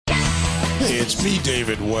Hey, it's me,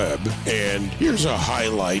 David Webb, and here's a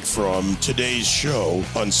highlight from today's show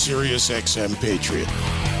on Sirius XM Patriot.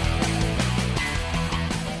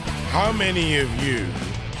 How many of you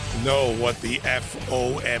know what the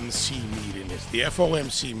FOMC meeting is? The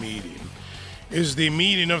FOMC meeting is the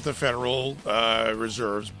meeting of the Federal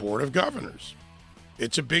Reserve's Board of Governors.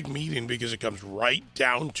 It's a big meeting because it comes right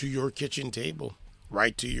down to your kitchen table,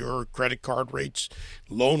 right to your credit card rates,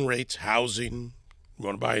 loan rates, housing. You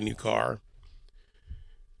want to buy a new car?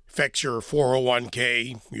 Affects your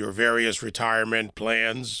 401k, your various retirement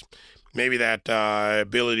plans, maybe that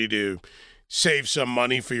ability to save some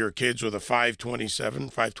money for your kids with a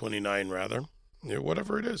 529 rather,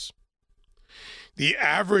 whatever it is. The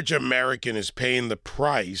average American is paying the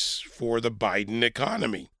price for the Biden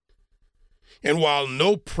economy. And while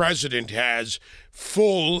no president has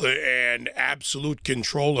full and absolute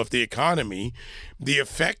control of the economy, the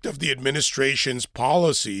effect of the administration's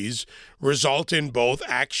policies result in both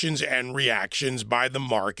actions and reactions by the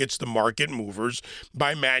markets, the market movers,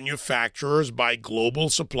 by manufacturers, by global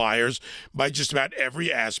suppliers, by just about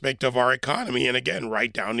every aspect of our economy, and again,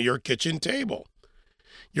 right down to your kitchen table.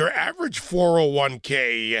 Your average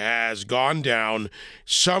 401k has gone down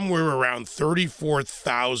somewhere around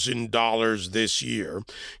 $34,000 this year.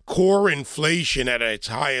 Core inflation at its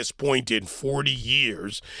highest point in 40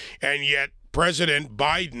 years. And yet President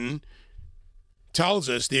Biden tells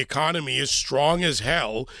us the economy is strong as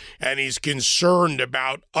hell and he's concerned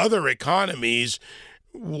about other economies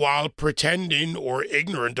while pretending or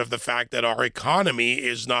ignorant of the fact that our economy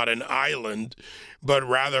is not an island, but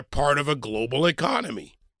rather part of a global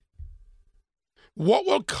economy. What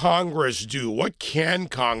will Congress do? What can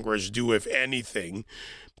Congress do, if anything,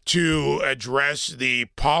 to address the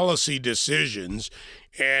policy decisions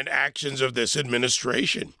and actions of this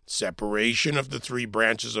administration? Separation of the three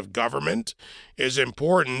branches of government is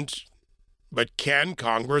important, but can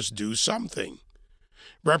Congress do something?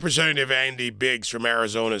 Representative Andy Biggs from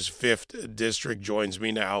Arizona's 5th District joins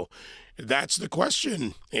me now. That's the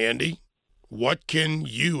question, Andy. What can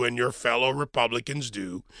you and your fellow Republicans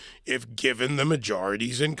do if given the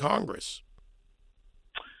majorities in Congress?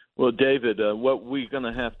 Well, David, what we're going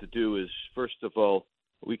to have to do is, first of all,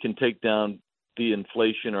 we can take down the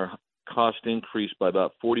inflation or cost increase by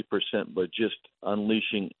about 40% by just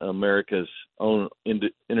unleashing America's own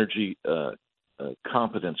energy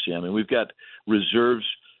competency. I mean, we've got reserves,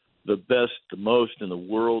 the best, the most in the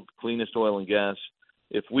world, cleanest oil and gas.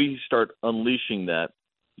 If we start unleashing that,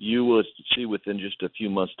 you will see within just a few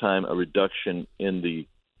months' time a reduction in the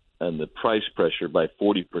price pressure by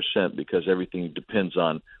 40% because everything depends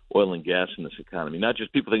on oil and gas in this economy. Not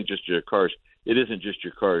just people think just your cars. It isn't just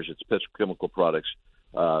your cars. It's petrochemical products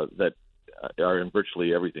that are in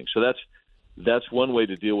virtually everything. So that's one way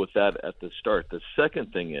to deal with that at the start. The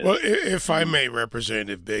second thing is... Well, if I may,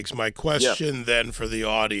 Representative Biggs, my question then for the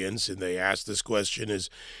audience, and they asked this question, is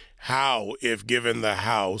how, if given the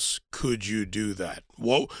House, could you do that?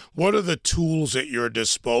 What are the tools at your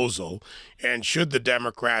disposal? And should the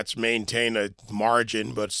Democrats maintain a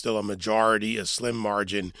margin, but still a majority, a slim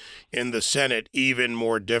margin in the Senate, even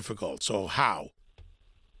more difficult? So how?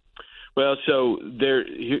 Well, so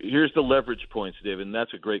here's the leverage points, David, and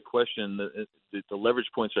that's a great question. The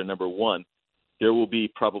leverage points are, number one, there will be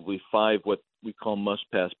probably 5 what we call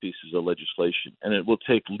must-pass pieces of legislation, and it will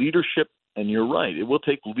take leadership, and you're right, it will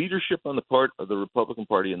take leadership on the part of the Republican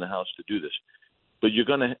Party in the House to do this. But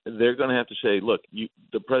they're going to have to say, look,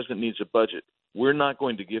 the president needs a budget. We're not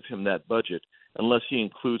going to give him that budget unless he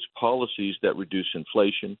includes policies that reduce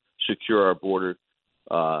inflation, secure our border,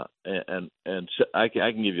 and so I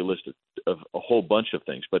can give you a list of a whole bunch of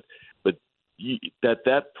things, but at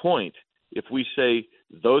that point, if we say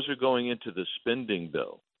those are going into the spending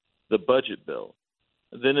bill, the budget bill,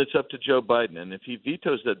 then it's up to Joe Biden, and if he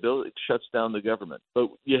vetoes that bill, it shuts down the government. But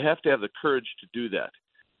you have to have the courage to do that.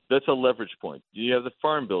 That's a leverage point. You have the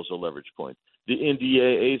farm bill's a leverage point. The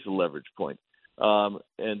NDAA is a leverage point, and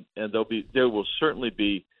there will certainly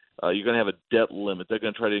be. You're going to have a debt limit. They're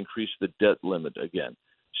going to try to increase the debt limit again.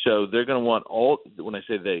 So they're going to want all – when I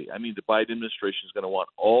say they, I mean the Biden administration is going to want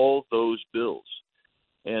all those bills.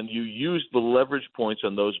 And you use the leverage points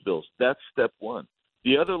on those bills. That's step one.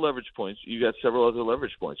 The other leverage points, you got several other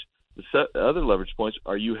leverage points. The other leverage points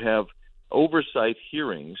are you have oversight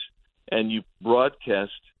hearings and you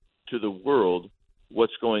broadcast to the world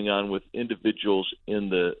what's going on with individuals in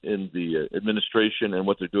the administration and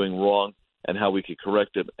what they're doing wrong and how we could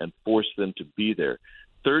correct it and force them to be there.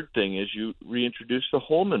 Third thing is you reintroduce the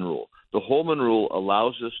Holman Rule. The Holman Rule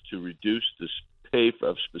allows us to reduce the pay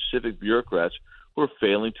of specific bureaucrats who are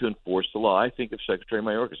failing to enforce the law. I think of Secretary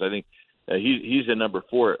Mayorkas. I think he's a number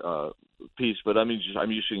 4 piece, but I'm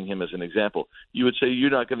using him as an example. You would say you're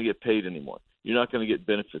not going to get paid anymore. You're not going to get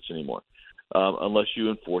benefits anymore unless you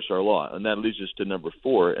enforce our law. And that leads us to number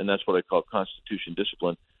 4, and that's what I call constitution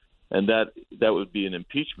discipline. And that would be an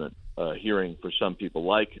impeachment hearing for some people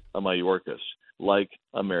like a Mayorkas, like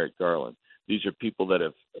a Merrick Garland. These are people that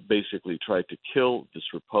have basically tried to kill this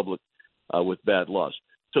republic with bad laws.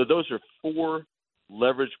 So those are 4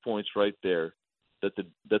 leverage points right there that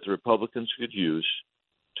the Republicans could use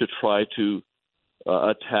to try to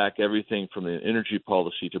attack everything from the energy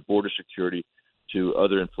policy to border security to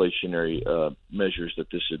other inflationary measures that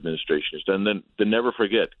this administration has done. Then never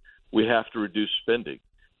forget, we have to reduce spending.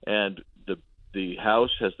 And the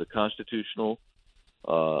House has the constitutional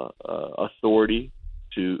authority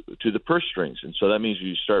to the purse strings. And so that means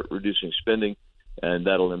you start reducing spending, and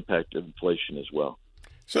that'll impact inflation as well.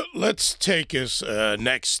 So let's take us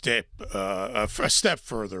next step, a step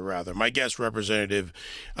further, rather. My guest, Representative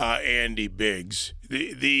Andy Biggs.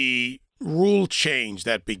 The rule change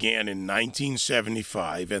that began in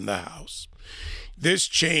 1975 in the House. This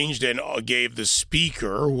changed and gave the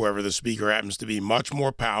Speaker, whoever the Speaker happens to be, much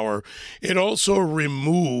more power. It also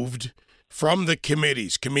removed from the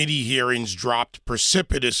committees. Committee hearings dropped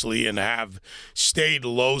precipitously and have stayed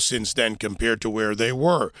low since then compared to where they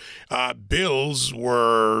were. Bills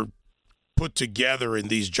were put together in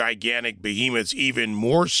these gigantic behemoths even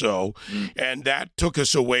more so, and that took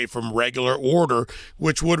us away from regular order,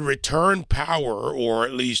 which would return power, or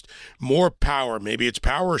at least more power, maybe it's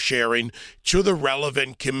power sharing, to the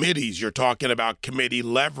relevant committees. You're talking about committee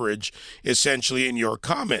leverage, essentially, in your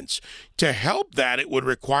comments. To help that, it would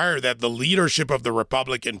require that the leadership of the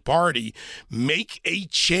Republican Party make a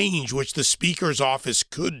change, which the Speaker's office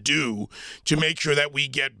could do, to make sure that we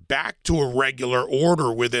get back to a regular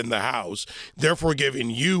order within the House, therefore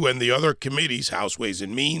giving you and the other committees, House Ways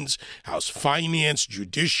and Means, House Finance,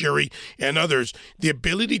 Judiciary, and others, the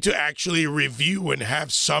ability to actually review and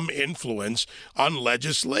have some influence on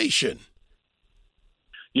legislation.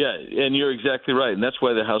 Yeah, and you're exactly right. And that's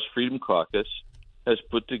why the House Freedom Caucus has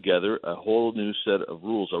put together a whole new set of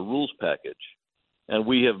rules, a rules package. And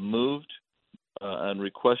we have moved and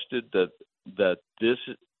requested that this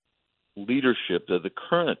leadership, that the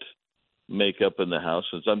current makeup in the House,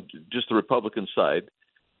 since I'm just the Republican side,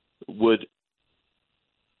 would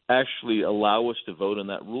actually allow us to vote on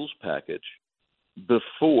that rules package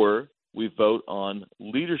before we vote on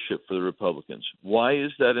leadership for the Republicans. Why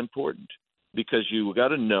is that important? Because you got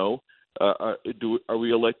to know, are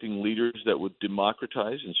we electing leaders that would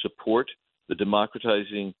democratize and support the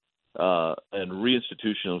democratizing and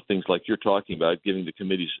reinstitutional things like you're talking about, giving the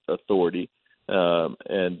committees authority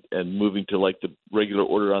and moving to like the regular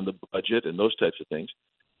order on the budget and those types of things,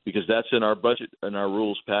 because that's in our budget and our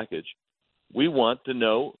rules package. We want to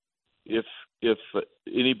know if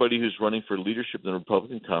anybody who's running for leadership in the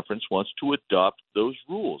Republican conference wants to adopt those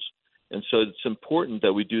rules. And so it's important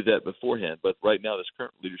that we do that beforehand. But right now, this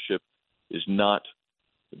current leadership is not.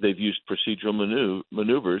 They've used procedural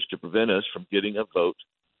maneuvers to prevent us from getting a vote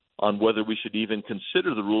on whether we should even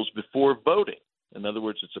consider the rules before voting. In other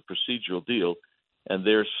words, it's a procedural deal, and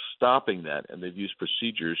they're stopping that. And they've used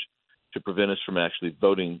procedures to prevent us from actually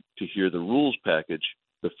voting to hear the rules package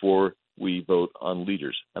before we vote on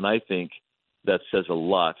leaders. And I think that says a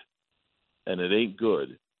lot, and it ain't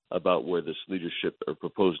good about where this leadership or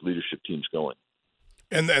proposed leadership team's going.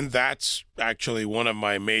 And that's actually one of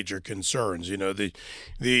my major concerns. You know,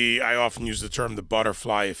 I often use the term the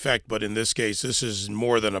butterfly effect, but in this case, this is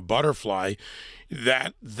more than a butterfly.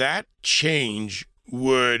 That change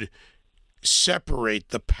would separate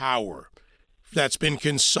the power that's been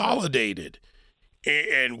consolidated.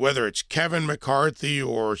 And whether it's Kevin McCarthy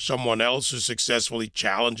or someone else who successfully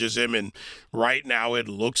challenges him, and right now it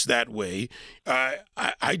looks that way,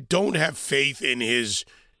 I don't have faith in his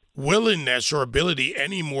willingness or ability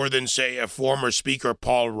any more than, say, a former Speaker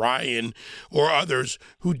Paul Ryan or others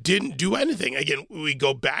who didn't do anything. Again, we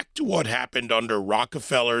go back to what happened under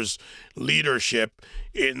Rockefeller's leadership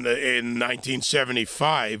in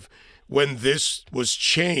 1975 when this was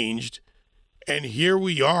changed, and here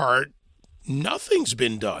we are. Nothing's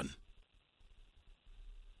been done.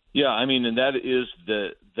 Yeah, I mean, and that is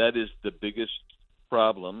the biggest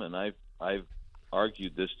problem, and I've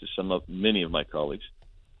argued this to many of my colleagues,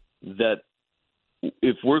 that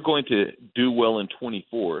if we're going to do well in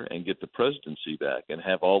 24 and get the presidency back and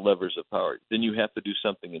have all levers of power, then you have to do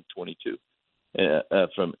something in 22,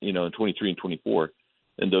 in 23 and 24,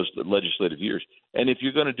 in those legislative years. And if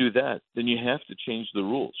you're going to do that, then you have to change the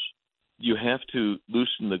rules. You have to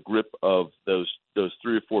loosen the grip of those 3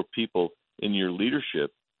 or 4 people in your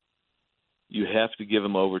leadership. You have to give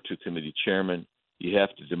them over to committee chairmen. You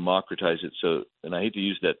have to democratize it. So, and I hate to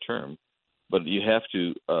use that term, but you have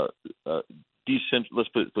to let's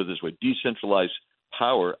put it this way: decentralize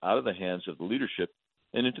power out of the hands of the leadership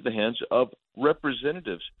and into the hands of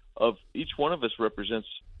representatives. Of each one of us represents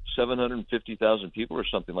 750,000 people or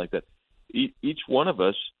something like that. Each one of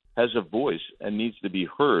us has a voice and needs to be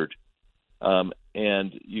heard.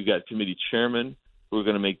 And you've got committee chairmen who are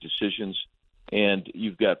going to make decisions, and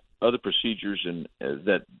you've got other procedures and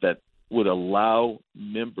that would allow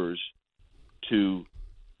members to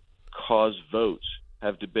cause votes,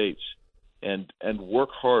 have debates, and work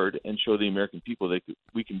hard and show the American people that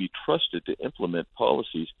we can be trusted to implement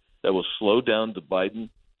policies that will slow down the Biden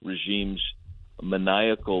regime's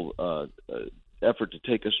maniacal effort to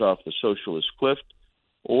take us off the socialist cliff,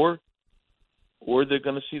 or they're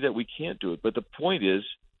going to see that we can't do it. But the point is,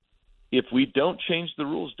 if we don't change the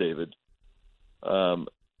rules, David,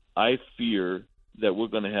 I fear that we're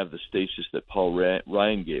going to have the stasis that Paul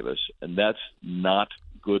Ryan gave us, and that's not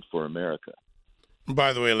good for America.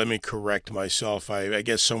 By the way, let me correct myself. I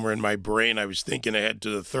guess somewhere in my brain I was thinking ahead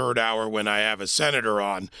to the third hour when I have a senator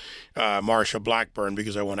on, Marsha Blackburn,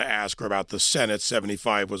 because I want to ask her about the Senate.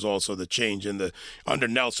 75 was also the change under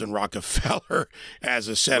Nelson Rockefeller as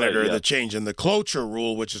a senator, right, yeah. The change in the cloture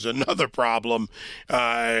rule, which is another problem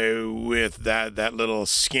with that little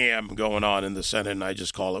scam going on in the Senate, and I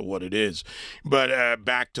just call it what it is. But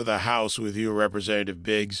back to the House with you, Representative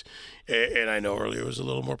Biggs. And I know earlier it was a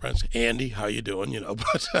little more pronounced. Andy, how you doing?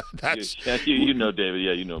 But that's you know, David.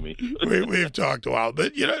 Yeah, you know me. we've talked a while,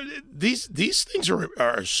 but these things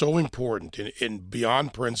are so important in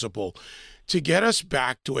beyond principle to get us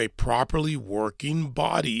back to a properly working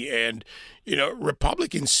body. And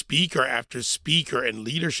Republican speaker after speaker and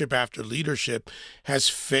leadership after leadership has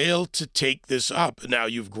failed to take this up. Now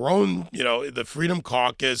you've grown, the Freedom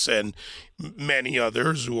Caucus and many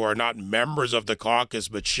others who are not members of the caucus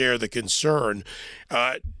but share the concern.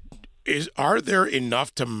 Are there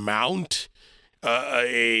enough to mount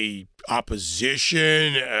a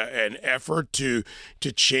opposition, an effort to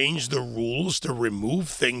change the rules, to remove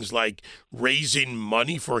things like raising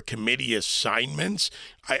money for committee assignments?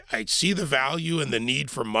 I see the value and the need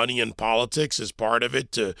for money in politics as part of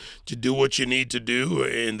it to do what you need to do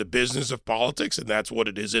in the business of politics, and that's what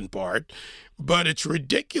it is in part. But it's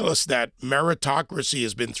ridiculous that meritocracy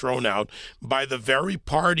has been thrown out by the very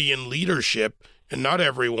party in leadership, and not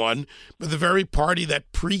everyone, but the very party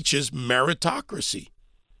that preaches meritocracy.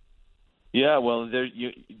 Yeah, well,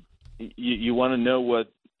 you want to know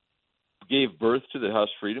what gave birth to the House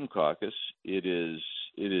Freedom Caucus? It is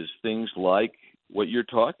things like what you're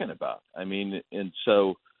talking about. I mean, and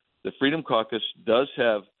so the Freedom Caucus does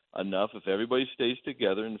have enough, if everybody stays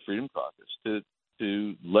together in the Freedom Caucus,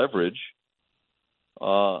 to leverage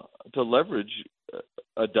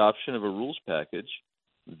adoption of a rules package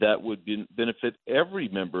that would benefit every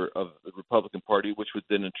member of the Republican Party, which would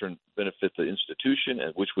then in turn benefit the institution,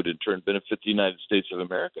 and which would in turn benefit the United States of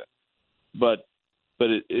America. But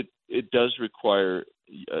it does require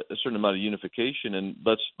a certain amount of unification, and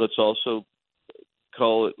let's also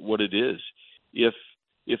call it what it is. If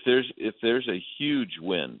there's a huge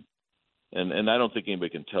win, and I don't think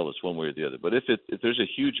anybody can tell us one way or the other, but if there's a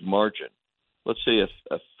huge margin, let's say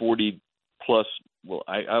a 40 plus. Well,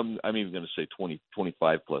 I'm even going to say 20,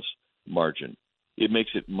 25 plus margin. It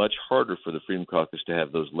makes it much harder for the Freedom Caucus to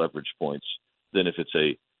have those leverage points than if it's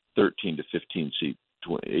a 13 to 15 seat,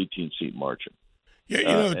 18 seat margin.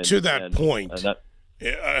 Yeah, to that point.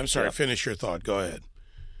 I'm sorry. Yeah. Finish your thought. Go ahead.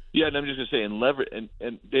 Yeah, and I'm just going to say,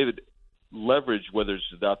 and David, leverage, whether it's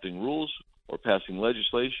adopting rules or passing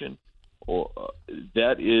legislation, or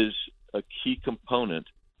that is a key component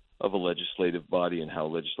of a legislative body and how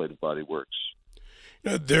a legislative body works.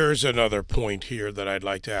 There's another point here that I'd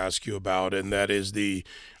like to ask you about, and that is the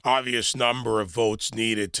obvious number of votes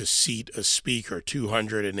needed to seat a speaker,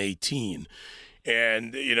 218.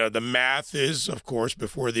 And, the math is, of course,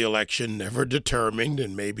 before the election, never determined,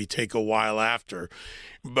 and maybe take a while after.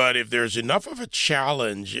 But if there's enough of a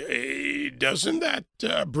challenge, doesn't that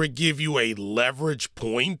give you a leverage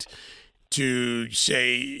point to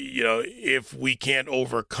say, if we can't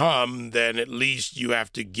overcome, then at least you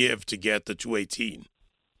have to give to get the 218?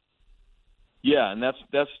 Yeah, and that's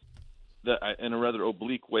in a rather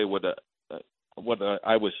oblique way what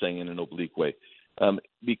I was saying in an oblique way,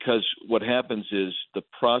 because what happens is the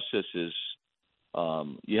process is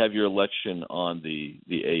you have your election on the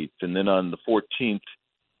 8th, and then on the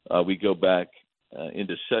 14th we go back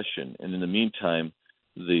into session, and in the meantime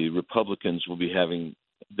the Republicans will be having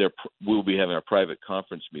our private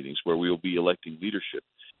conference meetings where we will be electing leadership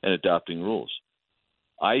and adopting rules.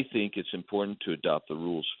 I think it's important to adopt the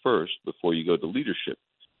rules first before you go to leadership.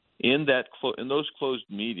 In those closed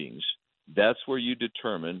meetings, that's where you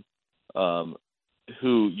determine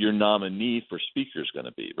who your nominee for speaker is going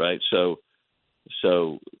to be, right? So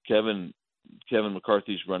Kevin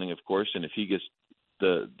McCarthy's running, of course, and if he gets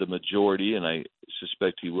the majority, and I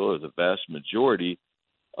suspect he will, or the vast majority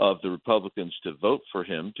of the Republicans to vote for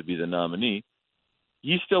him to be the nominee,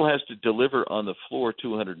 he still has to deliver on the floor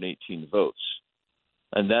 218 votes.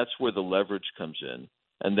 And that's where the leverage comes in.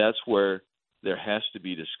 And that's where there has to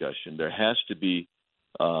be discussion. There has to be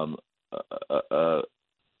some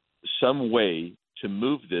way to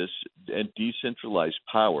move this and decentralize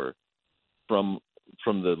power from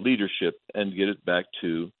the leadership and get it back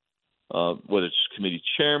to whether it's committee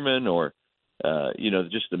chairman or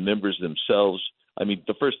just the members themselves. I mean,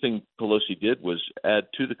 the first thing Pelosi did was add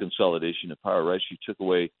to the consolidation of power, right? She took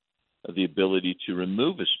away the ability to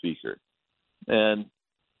remove a speaker. And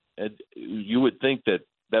you would think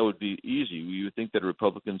that would be easy. You would think that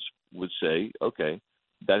Republicans would say, okay,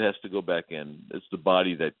 that has to go back in. It's the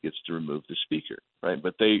body that gets to remove the speaker, right?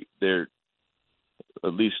 But they're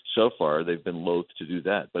at least so far, they've been loath to do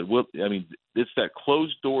that. But it's that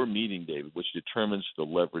closed-door meeting, David, which determines the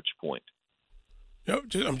leverage point. No,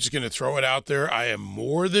 I'm just going to throw it out there. I am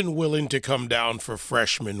more than willing to come down for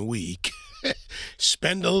freshman week,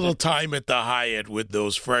 spend a little time at the Hyatt with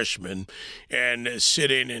those freshmen, and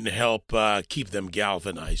sit in and help keep them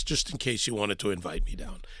galvanized, just in case you wanted to invite me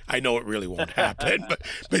down. I know it really won't happen,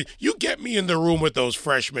 but you get me in the room with those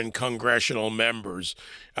freshman congressional members,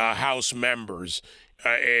 House members,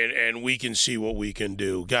 and we can see what we can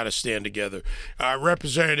do. Got to stand together.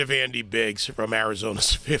 Representative Andy Biggs from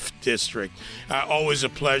Arizona's 5th District. Always a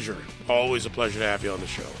pleasure. Always a pleasure to have you on the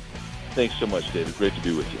show. Thanks so much, David. Great to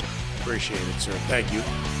be with you. Appreciate it, sir. Thank you.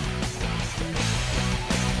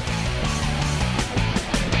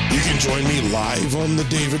 You can join me live on The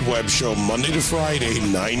David Webb Show Monday to Friday,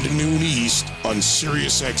 9 to noon East on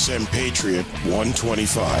SiriusXM Patriot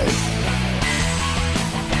 125.